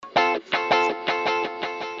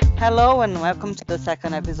Hello and welcome to the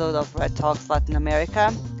second episode of Red Talks Latin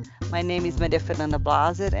America. My name is Maria Fernanda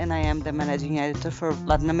Blaser and I am the managing editor for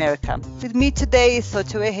Latin America. With me today is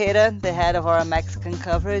Socho Herrera, the head of our Mexican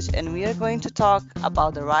coverage, and we are going to talk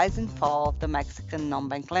about the rise and fall of the Mexican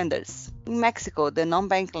non-bank lenders. In Mexico, the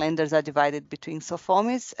non-bank lenders are divided between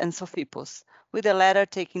SOFOMIS and SOFIPOS, with the latter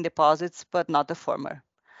taking deposits but not the former.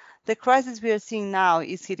 The crisis we are seeing now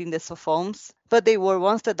is hitting the SOFOMs, but they were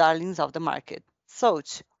once the darlings of the market.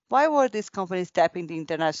 Soch, why were these companies tapping the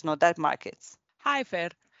international debt markets? Hi, Fer.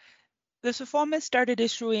 The SOFOMES started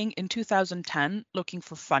issuing in 2010 looking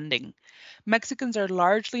for funding. Mexicans are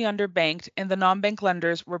largely underbanked, and the non-bank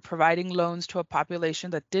lenders were providing loans to a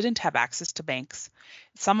population that didn't have access to banks.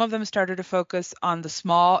 Some of them started to focus on the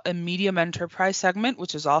small and medium enterprise segment,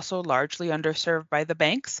 which is also largely underserved by the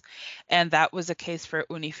banks, and that was the case for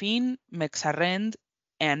Unifin, Mexarrend,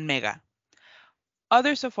 and Mega.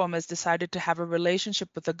 Other SOFOMES decided to have a relationship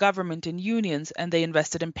with the government and unions, and they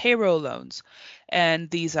invested in payroll loans. And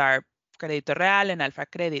these are Crédito Real and Alfa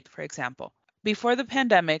Credit, for example. Before the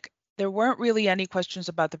pandemic, there weren't really any questions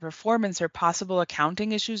about the performance or possible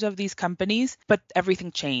accounting issues of these companies, but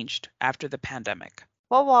everything changed after the pandemic.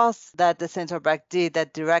 What was that the central bank did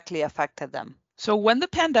that directly affected them? So when the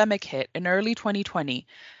pandemic hit in early 2020,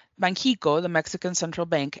 Banxico, the Mexican central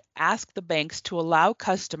bank, asked the banks to allow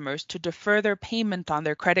customers to defer their payment on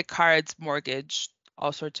their credit cards, mortgage,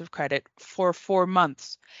 all sorts of credit for 4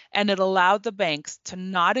 months. And it allowed the banks to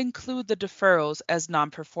not include the deferrals as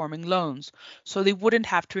non-performing loans, so they wouldn't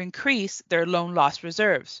have to increase their loan loss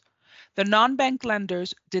reserves. The non-bank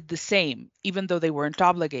lenders did the same, even though they weren't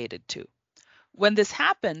obligated to. When this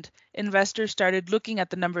happened, investors started looking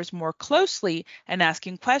at the numbers more closely and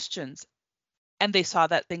asking questions, and they saw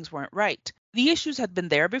that things weren't right. The issues had been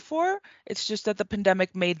there before, it's just that the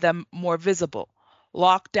pandemic made them more visible.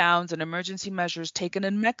 Lockdowns and emergency measures taken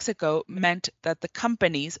in Mexico meant that the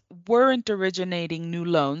companies weren't originating new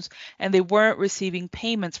loans and they weren't receiving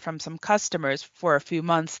payments from some customers for a few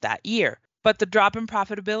months that year. But the drop in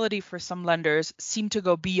profitability for some lenders seemed to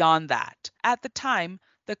go beyond that. At the time,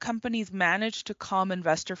 the companies managed to calm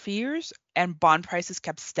investor fears and bond prices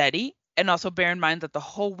kept steady. And also bear in mind that the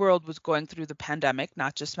whole world was going through the pandemic,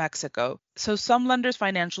 not just Mexico. So some lenders'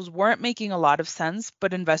 financials weren't making a lot of sense,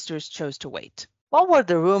 but investors chose to wait. What were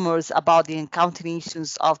the rumors about the accounting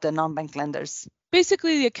issues of the non-bank lenders?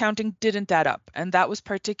 Basically, the accounting didn't add up, and that was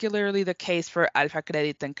particularly the case for Alfa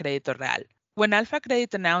Credit and Crédito Real. When Alfa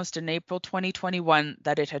Credit announced in April 2021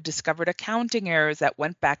 that it had discovered accounting errors that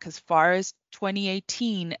went back as far as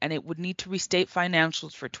 2018 and it would need to restate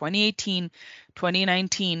financials for 2018,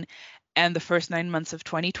 2019, and the first 9 months of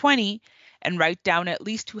 2020 and write down at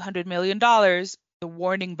least $200 million, the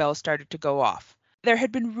warning bell started to go off. There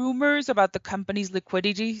had been rumors about the company's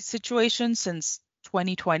liquidity situation since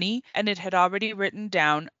 2020, and it had already written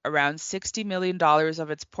down around $60 million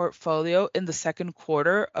of its portfolio in the second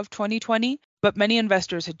quarter of 2020, but many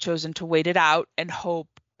investors had chosen to wait it out and hope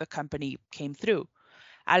the company came through.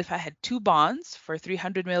 Alfa had two bonds for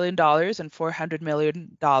 $300 million and $400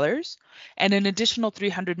 million, and an additional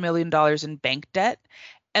 $300 million in bank debt,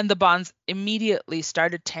 and the bonds immediately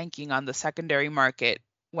started tanking on the secondary market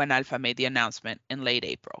when Alfa made the announcement in late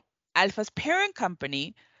April. Alfa's parent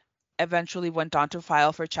company eventually went on to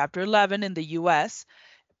file for Chapter 11 in the US,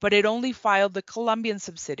 but it only filed the Colombian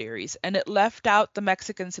subsidiaries and it left out the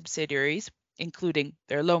Mexican subsidiaries, including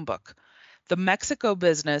their loan book. The Mexico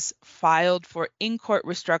business filed for in-court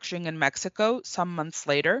restructuring in Mexico some months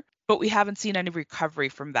later, but we haven't seen any recovery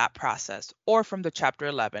from that process or from the Chapter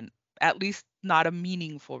 11, at least not a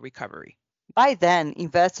meaningful recovery. By then,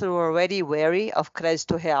 investors were already wary of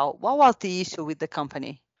Crédito Real. What was the issue with the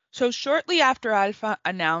company? So shortly after Alfa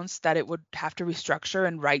announced that it would have to restructure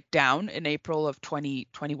and write down in April of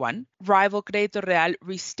 2021, rival Crédito Real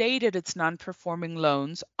restated its non-performing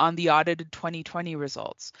loans on the audited 2020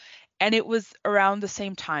 results. And it was around the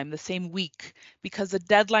same time, the same week, because the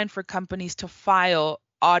deadline for companies to file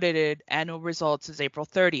audited annual results is April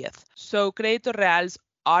 30th. So Crédito Real's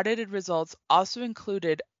audited results also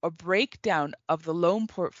included a breakdown of the loan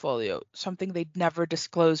portfolio, something they'd never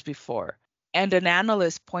disclosed before. And an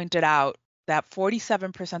analyst pointed out that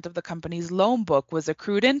 47% of the company's loan book was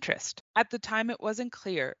accrued interest. At the time, it wasn't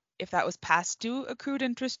clear if that was past due accrued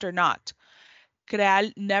interest or not.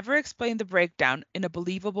 Creal never explained the breakdown in a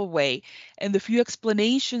believable way, and the few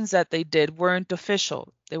explanations that they did weren't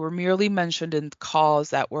official. They were merely mentioned in calls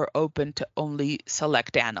that were open to only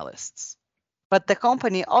select analysts. But the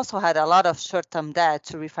company also had a lot of short-term debt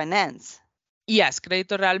to refinance. Yes,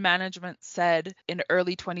 Crédito Real management said in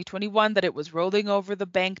early 2021 that it was rolling over the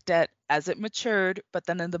bank debt as it matured, but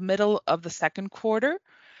then in the middle of the second quarter,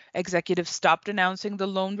 Executives stopped announcing the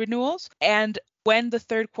loan renewals, and when the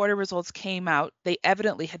third quarter results came out, they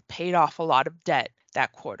evidently had paid off a lot of debt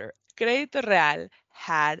that quarter. Crédito Real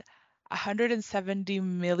had 170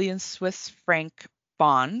 million Swiss franc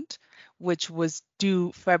bond, which was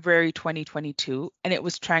due February 2022, and it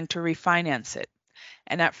was trying to refinance it.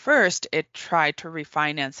 And at first, it tried to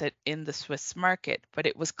refinance it in the Swiss market, but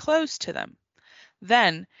it was closed to them.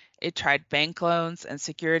 Then it tried bank loans and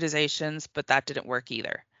securitizations, but that didn't work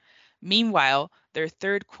either. Meanwhile, their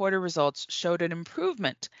third quarter results showed an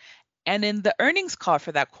improvement. And in the earnings call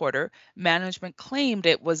for that quarter, management claimed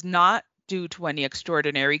it was not due to any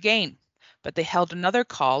extraordinary gain. But they held another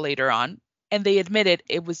call later on, and they admitted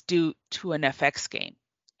it was due to an FX gain.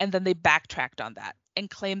 And then they backtracked on that and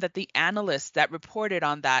claimed that the analysts that reported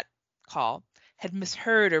on that call had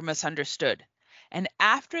misheard or misunderstood. And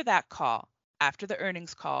after that call, after the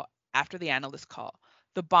earnings call, after the analyst call,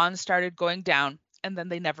 the bonds started going down, and then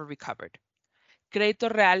they never recovered.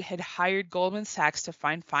 Crédito Real had hired Goldman Sachs to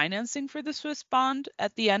find financing for the Swiss bond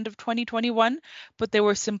at the end of 2021, but they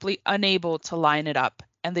were simply unable to line it up,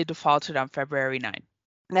 and they defaulted on February 9.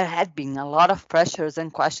 There had been a lot of pressures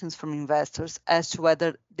and questions from investors as to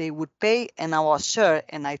whether they would pay, and I was sure,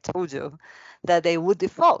 and I told you, that they would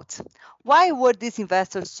default. Why were these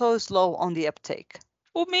investors so slow on the uptake?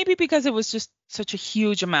 Well, maybe because it was just such a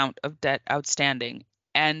huge amount of debt outstanding,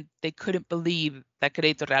 and they couldn't believe that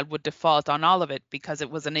Crédito Real would default on all of it because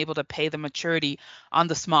it was unable to pay the maturity on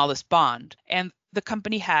the smallest bond. And the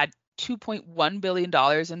company had $2.1 billion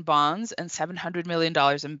in bonds and $700 million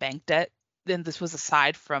in bank debt. Then this was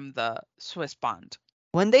aside from the Swiss bond.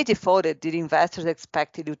 When they defaulted, did investors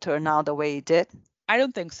expect it to turn out the way it did? I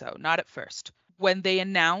don't think so, not at first. When they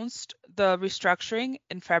announced the restructuring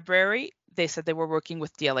in February, they said they were working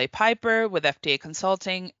with DLA Piper, with FDA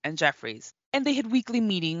Consulting, and Jefferies. And they had weekly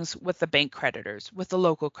meetings with the bank creditors, with the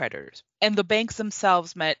local creditors. And the banks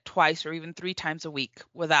themselves met twice or even 3 times a week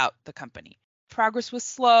without the company. Progress was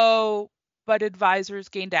slow, but advisors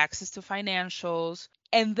gained access to financials.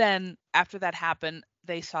 And then after that happened,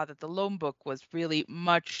 they saw that the loan book was really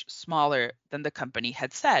much smaller than the company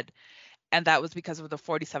had said. And that was because of the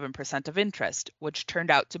 47% of interest, which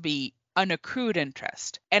turned out to be unaccrued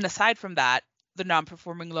interest. And aside from that, the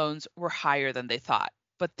non-performing loans were higher than they thought.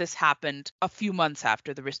 But this happened a few months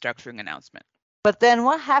after the restructuring announcement. But then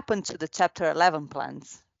what happened to the Chapter 11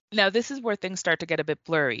 plans? Now, this is where things start to get a bit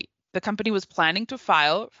blurry. The company was planning to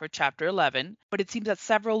file for Chapter 11, but it seems that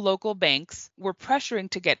several local banks were pressuring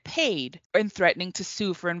to get paid and threatening to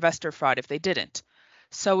sue for investor fraud if they didn't.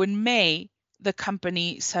 So in May, the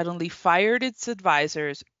company suddenly fired its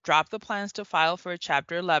advisors, dropped the plans to file for a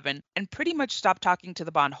Chapter 11, and pretty much stopped talking to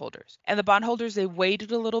the bondholders. And the bondholders, they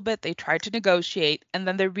waited a little bit, they tried to negotiate, and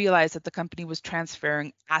then they realized that the company was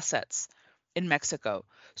transferring assets in Mexico.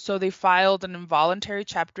 So they filed an involuntary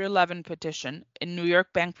Chapter 11 petition in New York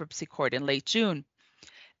Bankruptcy Court in late June.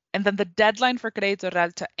 And then the deadline for Crédito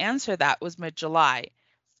Real to answer that was mid-July.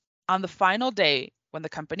 On the final day, when the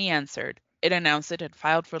company answered, it announced it had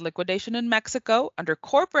filed for liquidation in Mexico under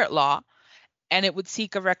corporate law, and it would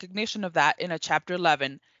seek a recognition of that in a Chapter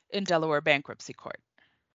 11 in Delaware Bankruptcy Court.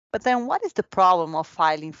 But then what is the problem of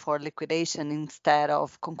filing for liquidation instead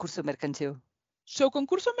of concurso mercantil? So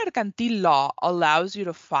concurso mercantil law allows you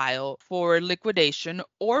to file for liquidation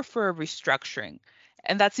or for a restructuring,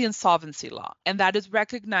 and that's the insolvency law, and that is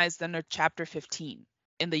recognized under Chapter 15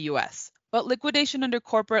 in the US. But liquidation under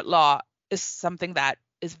corporate law is something that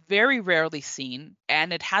is very rarely seen,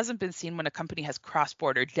 and it hasn't been seen when a company has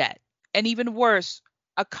cross-border debt. And even worse,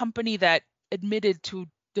 a company that admitted to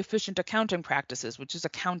deficient accounting practices, which is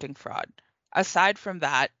accounting fraud. Aside from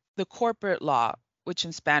that, the corporate law, which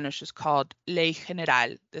in Spanish is called Ley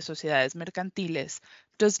General de Sociedades Mercantiles,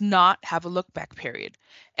 does not have a look-back period.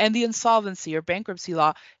 And the insolvency or bankruptcy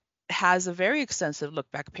law has a very extensive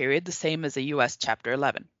look-back period, the same as the US Chapter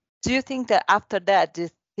 11. Do you think that after that,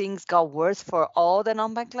 things got worse for all the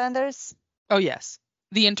non-bank lenders? Oh, yes.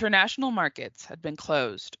 The international markets had been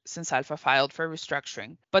closed since Alfa filed for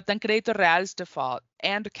restructuring, but then Crédito Real's default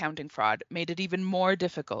and accounting fraud made it even more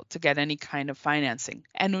difficult to get any kind of financing.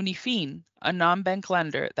 And Unifin, a non-bank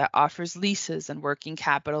lender that offers leases and working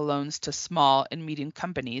capital loans to small and medium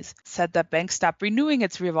companies, said that banks stopped renewing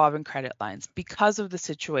its revolving credit lines because of the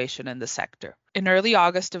situation in the sector. In early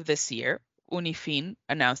August of this year, Unifin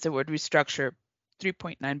announced it would restructure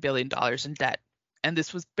 $3.9 billion in debt. And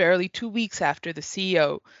this was barely 2 weeks after the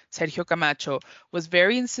CEO, Sergio Camacho, was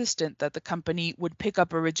very insistent that the company would pick up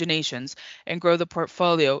originations and grow the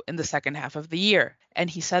portfolio in the second half of the year. And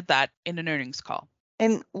he said that in an earnings call.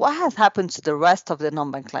 And what has happened to the rest of the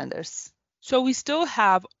non-bank lenders? So we still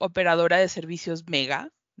have Operadora de Servicios Mega,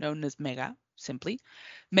 known as Mega, simply,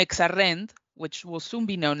 Mexarrend, which will soon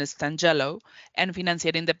be known as Tangelo, and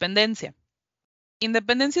Financiera Independencia.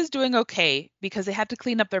 Independencia is doing okay because they had to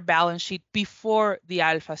clean up their balance sheet before the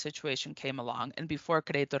Alfa situation came along and before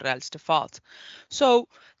Crédito Real's default. So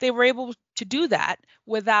they were able to do that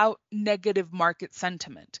without negative market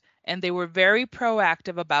sentiment. And they were very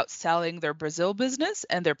proactive about selling their Brazil business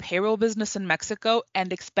and their payroll business in Mexico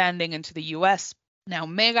and expanding into the US. Now,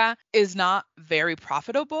 Mega is not very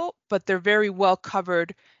profitable, but they're very well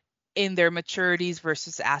covered in their maturities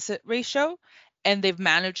versus asset ratio, and they've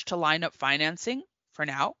managed to line up financing for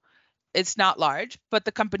now. It's not large, but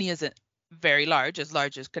the company isn't very large as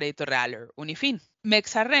Crédito Real or Unifin.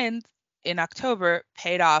 Mexarrend in October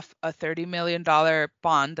paid off a $30 million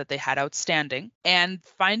bond that they had outstanding, and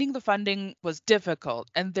finding the funding was difficult.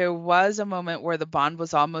 And there was a moment where the bond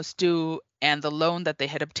was almost due and the loan that they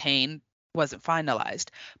had obtained wasn't finalized,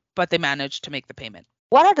 but they managed to make the payment.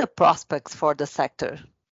 What are the prospects for the sector?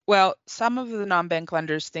 Well, some of the non-bank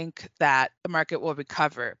lenders think that the market will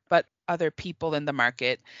recover, but other people in the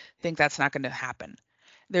market think that's not going to happen.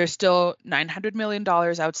 There's still $900 million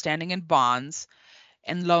outstanding in bonds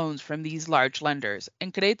and loans from these large lenders,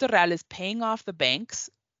 and Crédito Real is paying off the banks,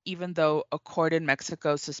 even though a court in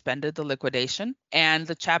Mexico suspended the liquidation, and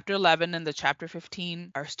the Chapter 11 and the Chapter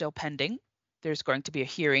 15 are still pending. There's going to be a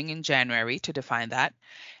hearing in January to define that.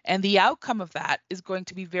 And the outcome of that is going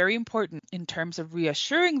to be very important in terms of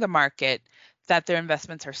reassuring the market that their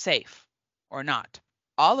investments are safe or not.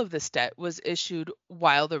 All of this debt was issued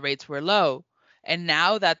while the rates were low. And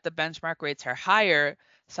now that the benchmark rates are higher,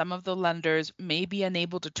 some of the lenders may be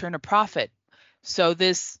unable to turn a profit. So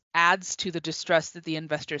this adds to the distrust that the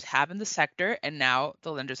investors have in the sector. And now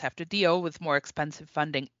the lenders have to deal with more expensive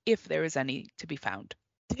funding if there is any to be found.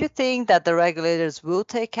 Do you think that the regulators will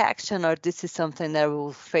take action, or this is something that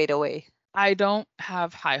will fade away? I don't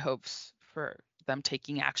have high hopes for them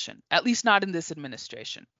taking action, at least not in this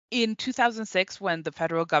administration. In 2006, when the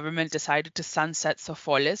federal government decided to sunset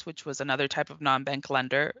Sofoles, which was another type of non-bank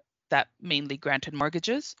lender that mainly granted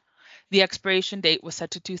mortgages, the expiration date was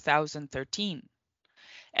set to 2013.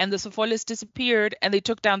 And the Sofoles disappeared, and they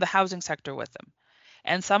took down the housing sector with them.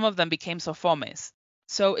 And some of them became Sofomes.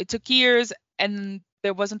 So it took years, and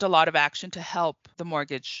there wasn't a lot of action to help the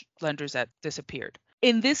mortgage lenders that disappeared.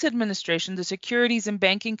 In this administration, the Securities and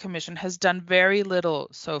Banking Commission has done very little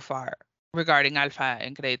so far regarding Alfa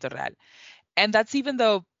and Crédito Real. And that's even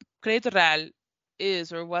though Crédito Real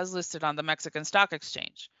is or was listed on the Mexican Stock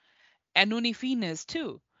Exchange. And Unifin is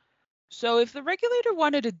too. So if the regulator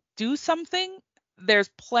wanted to do something, there's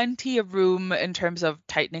plenty of room in terms of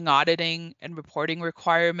tightening auditing and reporting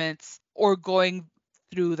requirements or going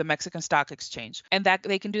through the Mexican Stock Exchange. And that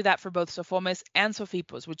they can do that for both Sofomes and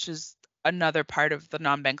Sofipos, which is another part of the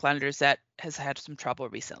non-bank lenders that has had some trouble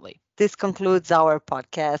recently. This concludes our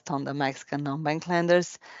podcast on the Mexican non-bank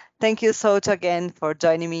lenders. Thank you so much again for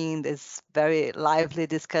joining me in this very lively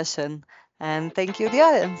discussion. And thank you, the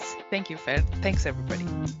audience. Thank you, Fer. Thanks, everybody.